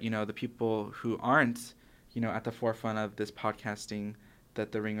 is that, the people who aren't, at the forefront of this podcasting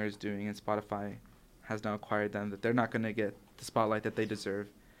that The Ringer is doing and Spotify has now acquired them, that they're not going to get the spotlight that they deserve.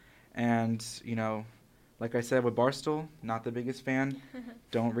 And, like I said with Barstool, not the biggest fan.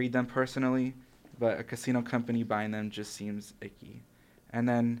 Don't read them personally, but a casino company buying them just seems icky. And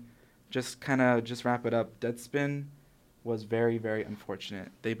then just wrap it up, Deadspin was very, very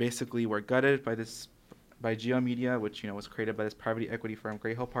unfortunate. They basically were gutted by Geo Media, which was created by this private equity firm,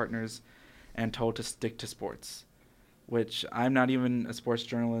 Greyhill Partners, and told to stick to sports, which I'm not even a sports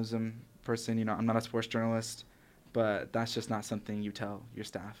journalism person. I'm not a sports journalist, but that's just not something you tell your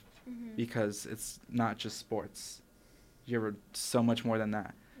staff, because it's not just sports. You're so much more than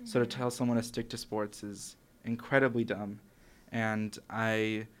that. So to tell someone to stick to sports is incredibly dumb, and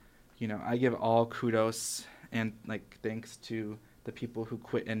I give all kudos and thanks to the people who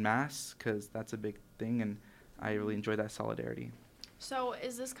quit en masse, because that's a big thing, and I really enjoy that solidarity. So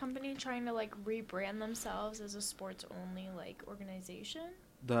is this company trying to rebrand themselves as a sports only organization?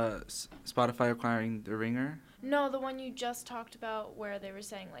 The Spotify acquiring The Ringer? No, the one you just talked about where they were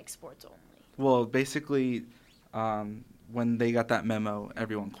saying sports only. Well, basically, when they got that memo,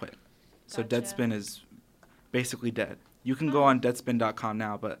 everyone quit. So Gotcha. Deadspin is basically dead. You can go on Deadspin.com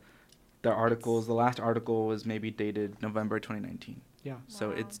now, but the last article was maybe dated November 2019. Yeah. So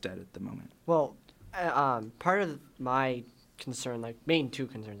Wow. it's dead at the moment. Well, part of my concern, main two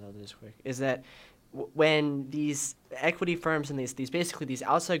concerns, I'll do this quick, is that when these equity firms and these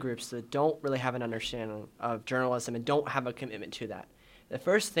outside groups that don't really have an understanding of journalism and don't have a commitment to that, the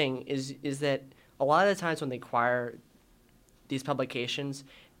first thing is that a lot of the times when they acquire these publications,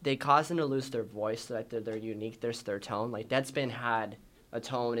 they cause them to lose their voice, their unique, their tone. Deadspin had a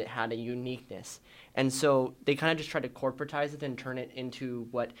tone, it had a uniqueness. And so they kind of just try to corporatize it and turn it into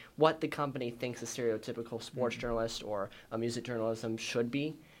what the company thinks a stereotypical sports journalist or a music journalism should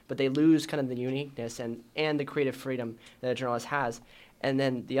be. But they lose kind of the uniqueness and the creative freedom that a journalist has. And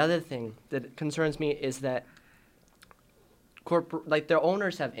then the other thing that concerns me is that their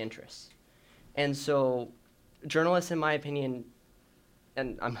owners have interests. And so journalists, in my opinion,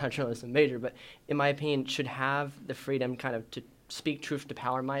 and I'm not a journalism major, but in my opinion, should have the freedom kind of to speak truth to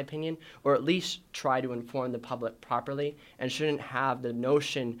power, in my opinion, or at least try to inform the public properly, and shouldn't have the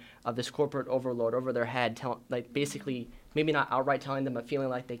notion of this corporate overlord over their head, basically maybe not outright telling them, but feeling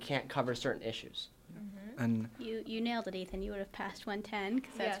like they can't cover certain issues. And You nailed it, Ethan. You would have passed 110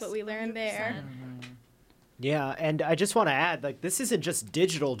 because that's Yes, what we learned there. 100%. Yeah, and I just want to add, this isn't just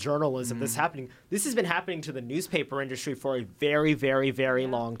digital journalism that's happening. This has been happening to the newspaper industry for a very, very, very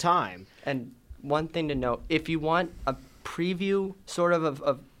long time. And one thing to note, if you want a preview sort of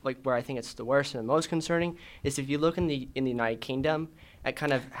where I think it's the worst and the most concerning, is if you look in the United Kingdom at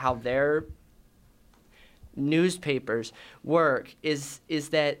kind of how their newspapers work, is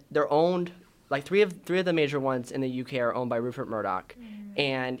that they're owned, three of the major ones in the UK are owned by Rupert Murdoch,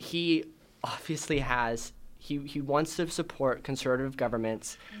 and he obviously has he wants to support conservative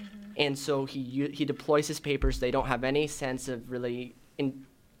governments, and so he deploys his papers. They don't have any sense of really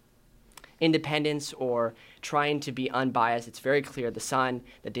independence or trying to be unbiased. It's very clear. The Sun,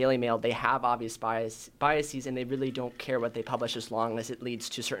 the Daily Mail, they have obvious biases, and they really don't care what they publish as long as it leads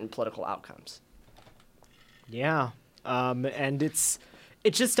to certain political outcomes. Yeah, and it's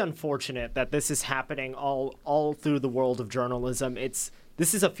just unfortunate that this is happening all through the world of journalism.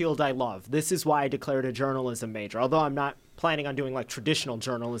 This is a field I love. This is why I declared a journalism major. Although I'm not planning on doing traditional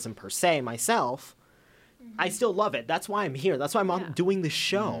journalism per se myself, I still love it. That's why I'm here. That's why I'm doing this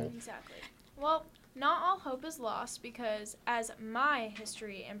show. Exactly. Well, not all hope is lost, because as my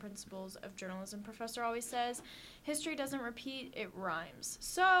history and principles of journalism professor always says, history doesn't repeat, it rhymes.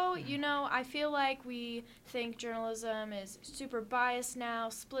 So, I feel like we think journalism is super biased now,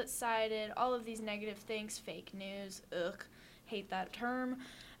 split-sided, all of these negative things, fake news, hate that term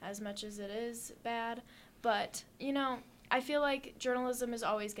as much as it is bad. But, I feel like journalism is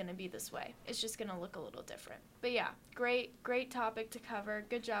always going to be this way. It's just going to look a little different. But yeah, great topic to cover.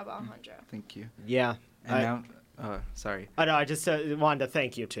 Good job, Alejandro. Thank you. Yeah. And now, sorry. I know. I just wanted to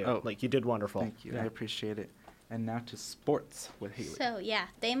thank you too. Oh. Like, you did wonderful. Thank you. Yeah. I appreciate it. And now to sports with Haley. So, yeah,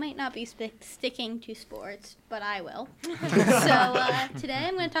 they might not be sticking to sports, but I will. So, today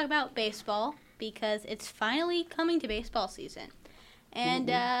I'm going to talk about baseball because it's finally coming to baseball season. And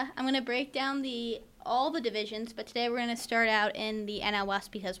I'm going to break down all the divisions, but today we're going to start out in the NL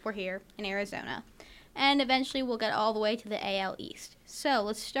West because we're here in Arizona. And eventually we'll get all the way to the AL East. So,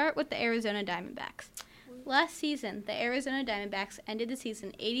 let's start with the Arizona Diamondbacks. Last season, the Arizona Diamondbacks ended the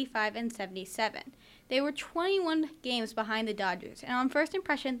season 85-77. They were 21 games behind the Dodgers, and on first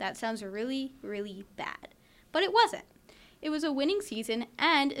impression, that sounds really, really bad. But it wasn't. It was a winning season,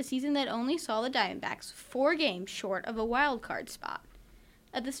 and a season that only saw the Diamondbacks 4 games short of a wild card spot.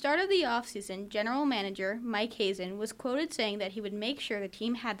 At the start of the offseason, general manager Mike Hazen was quoted saying that he would make sure the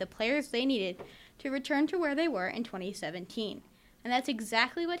team had the players they needed to return to where they were in 2017. And that's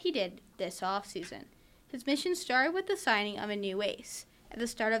exactly what he did this offseason. His mission started with the signing of a new ace. At the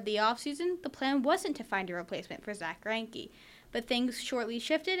start of the offseason, the plan wasn't to find a replacement for Zach Greinke, but things shortly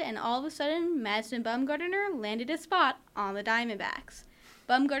shifted, and all of a sudden, Madison Bumgarner landed a spot on the Diamondbacks.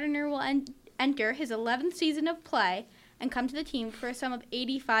 Bumgarner will enter his 11th season of play and come to the team for a sum of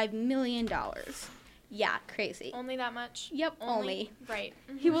 $85 million. Yeah, crazy. Only that much? Yep, only. Right.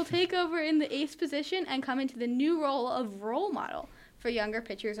 He will take over in the ace position and come into the new role of role model for younger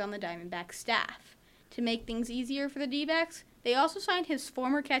pitchers on the Diamondbacks staff. To make things easier for the D-backs, they also signed his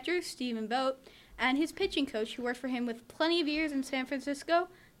former catcher, Stephen Vogt, and his pitching coach, who worked for him with plenty of years in San Francisco,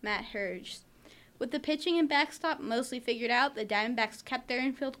 Matt Herge. With the pitching and backstop mostly figured out, the Diamondbacks kept their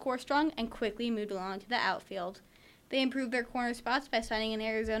infield core strong and quickly moved along to the outfield. They improved their corner spots by signing an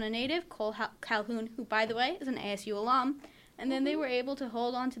Arizona native, Cole Calhoun, who, by the way, is an ASU alum, and then they were able to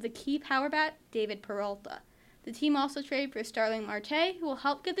hold on to the key power bat, David Peralta. The team also traded for Starling Marte, who will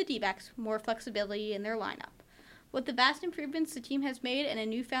help give the D-backs more flexibility in their lineup. With the vast improvements the team has made and a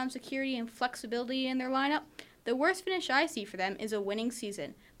newfound security and flexibility in their lineup, the worst finish I see for them is a winning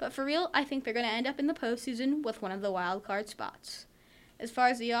season. But for real, I think they're going to end up in the postseason with one of the wild card spots. As far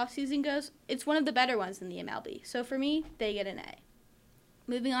as the offseason goes, it's one of the better ones in the MLB, so for me, they get an A.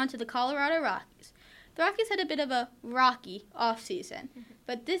 Moving on to the Colorado Rockies. The Rockies had a bit of a rocky offseason,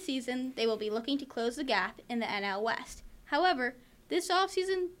 but this season they will be looking to close the gap in the NL West. However, this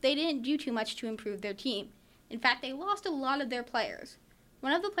offseason they didn't do too much to improve their team. In fact, they lost a lot of their players.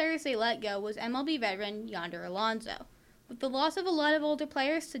 One of the players they let go was MLB veteran Yonder Alonso. With the loss of a lot of older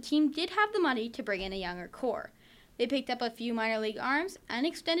players, the team did have the money to bring in a younger core. They picked up a few minor league arms and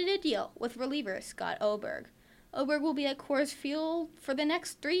extended a deal with reliever Scott Oberg. Oberg will be at Coors Field for the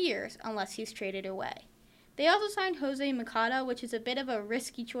next 3 years unless he's traded away. They also signed Jose Mercado, which is a bit of a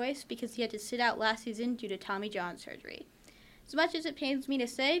risky choice because he had to sit out last season due to Tommy John surgery. As much as it pains me to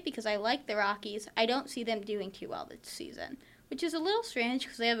say, because I like the Rockies, I don't see them doing too well this season, which is a little strange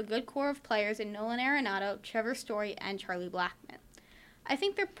because they have a good core of players in Nolan Arenado, Trevor Story, and Charlie Blackmon. I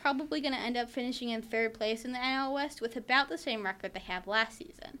think they're probably going to end up finishing in third place in the NL West with about the same record they had last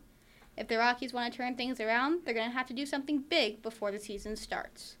season. If the Rockies want to turn things around, they're going to have to do something big before the season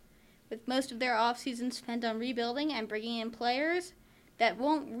starts. With most of their offseason spent on rebuilding and bringing in players that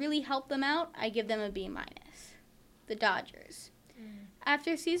won't really help them out, I give them a B-. The Dodgers.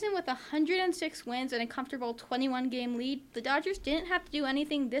 After a season with 106 wins and a comfortable 21-game lead, the Dodgers didn't have to do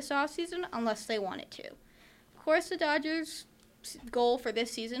anything this offseason unless they wanted to. Of course, the Dodgers' goal for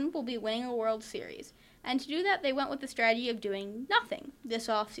this season will be winning a World Series, and to do that, they went with the strategy of doing nothing this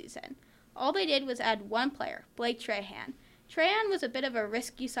offseason. All they did was add one player, Blake Trahan. Trahan was a bit of a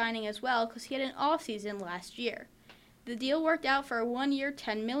risky signing as well because he had an offseason last year. The deal worked out for a 1-year,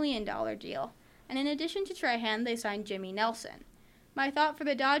 $10 million deal, and in addition to Trahan, they signed Jimmy Nelson. My thought for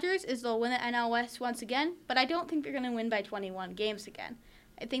the Dodgers is they'll win the NL West once again, but I don't think they're going to win by 21 games again.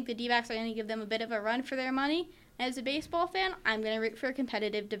 I think the D-backs are going to give them a bit of a run for their money, and as a baseball fan, I'm going to root for a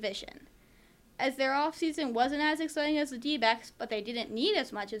competitive division. As their offseason wasn't as exciting as the D-backs, but they didn't need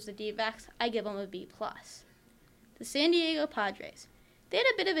as much as the D-backs, I give them a B+. The San Diego Padres. They had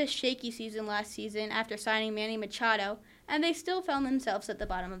a bit of a shaky season last season after signing Manny Machado, and they still found themselves at the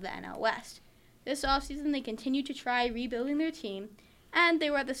bottom of the NL West. This offseason, they continued to try rebuilding their team, and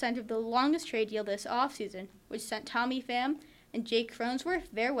they were at the center of the longest trade deal this offseason, which sent Tommy Pham and Jake Cronenworth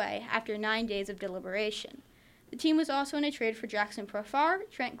their way after 9 days of deliberation. The team was also in a trade for Jackson Profar,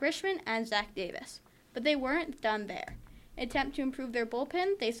 Trent Grisham, and Zach Davis. But they weren't done there. In an attempt to improve their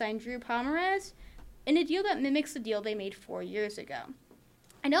bullpen, they signed Drew Pomeranz in a deal that mimics the deal they made 4 years ago.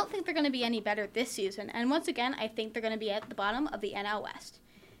 I don't think they're going to be any better this season, and once again, I think they're going to be at the bottom of the NL West.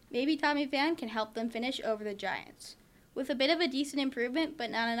 Maybe Tommy Pham can help them finish over the Giants. With a bit of a decent improvement,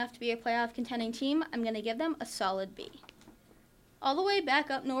 but not enough to be a playoff contending team, I'm going to give them a solid B. All the way back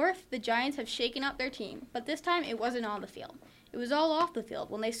up north, the Giants have shaken up their team, but this time it wasn't on the field. It was all off the field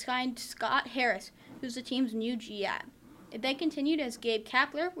when they signed Scott Harris, who's the team's new GM. It then continued as Gabe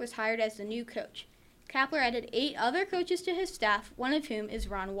Kapler was hired as the new coach. Kapler added 8 other coaches to his staff, one of whom is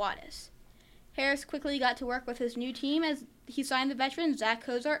Ron Wattis. Harris quickly got to work with his new team as he signed the veteran Zach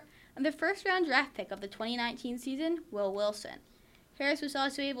Cozart and the first-round draft pick of the 2019 season, Will Wilson. Harris was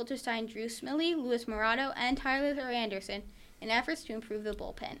also able to sign Drew Smyly, Luis Morado, and Tyler Anderson in efforts to improve the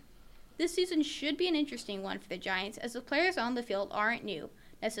bullpen. This season should be an interesting one for the Giants as the players on the field aren't new,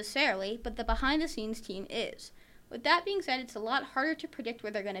 necessarily, but the behind-the-scenes team is. With that being said, it's a lot harder to predict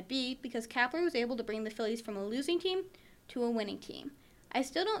where they're going to be because Kapler was able to bring the Phillies from a losing team to a winning team. I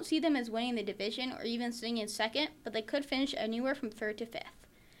still don't see them as winning the division or even sitting in second, but they could finish anywhere from 3rd to 5th.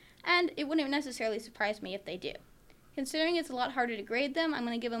 And it wouldn't necessarily surprise me if they do. Considering it's a lot harder to grade them, I'm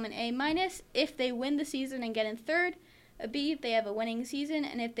going to give them an A- if they win the season and get in 3rd, a B if they have a winning season,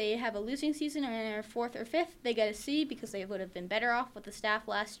 and if they have a losing season and are 4th or 5th, they get a C because they would have been better off with the staff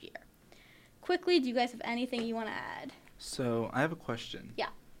last year. Quickly, do you guys have anything you want to add? So I have a question. Yeah.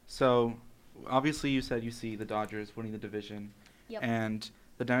 So obviously you said you see the Dodgers winning the division, Yep. and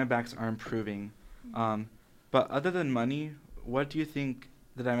the Diamondbacks are improving. But other than money, what do you think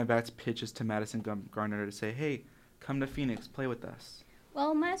the Diamondbacks pitches to Madison Bumgarner to say, hey, come to Phoenix, play with us?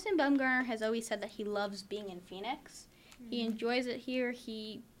 Well, Madison Bumgarner has always said that he loves being in Phoenix. He enjoys it here.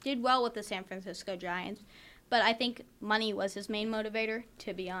 He did well with the San Francisco Giants, but I think money was his main motivator,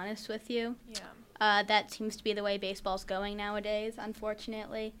 to be honest with you. Yeah. That seems to be the way baseball's going nowadays,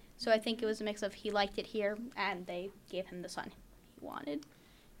 unfortunately. So I think it was a mix of he liked it here, and they gave him the sun he wanted.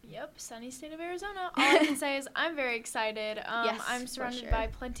 Yep, sunny state of Arizona. All I can say is I'm very excited. Yes, I'm for surrounded sure. by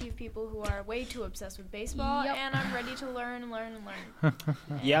plenty of people who are way too obsessed with baseball, Yep. and I'm ready to learn.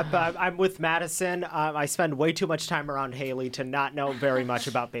 Yep, I'm with Madison. I spend way too much time around Haley to not know very much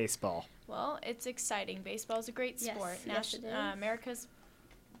about baseball. Well, it's exciting. Baseball is a great Yes, sport. yes, it is. America's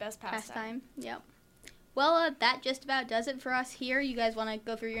best pastime. Yep. Well, that just about does it for us here. You guys want to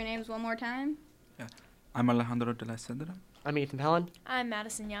go through your names one more time? I'm Alejandro de la Cedra. I'm Ethan Pellin. I'm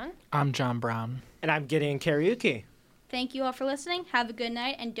Madison Young. I'm John Brown. And I'm Gideon Karaoke. Thank you all for listening. Have a good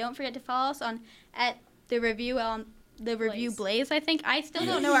night, and don't forget to follow us at the review Blaze. I think I still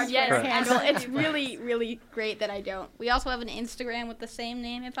don't know our Twitter Yes, handle. correct. It's really, really great that I don't. We also have an Instagram with the same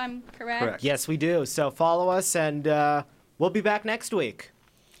name, if I'm correct. Correct. Yes, we do. So follow us, and we'll be back next week.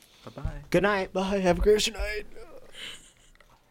 Bye-bye. Good night. Bye. Have a great night.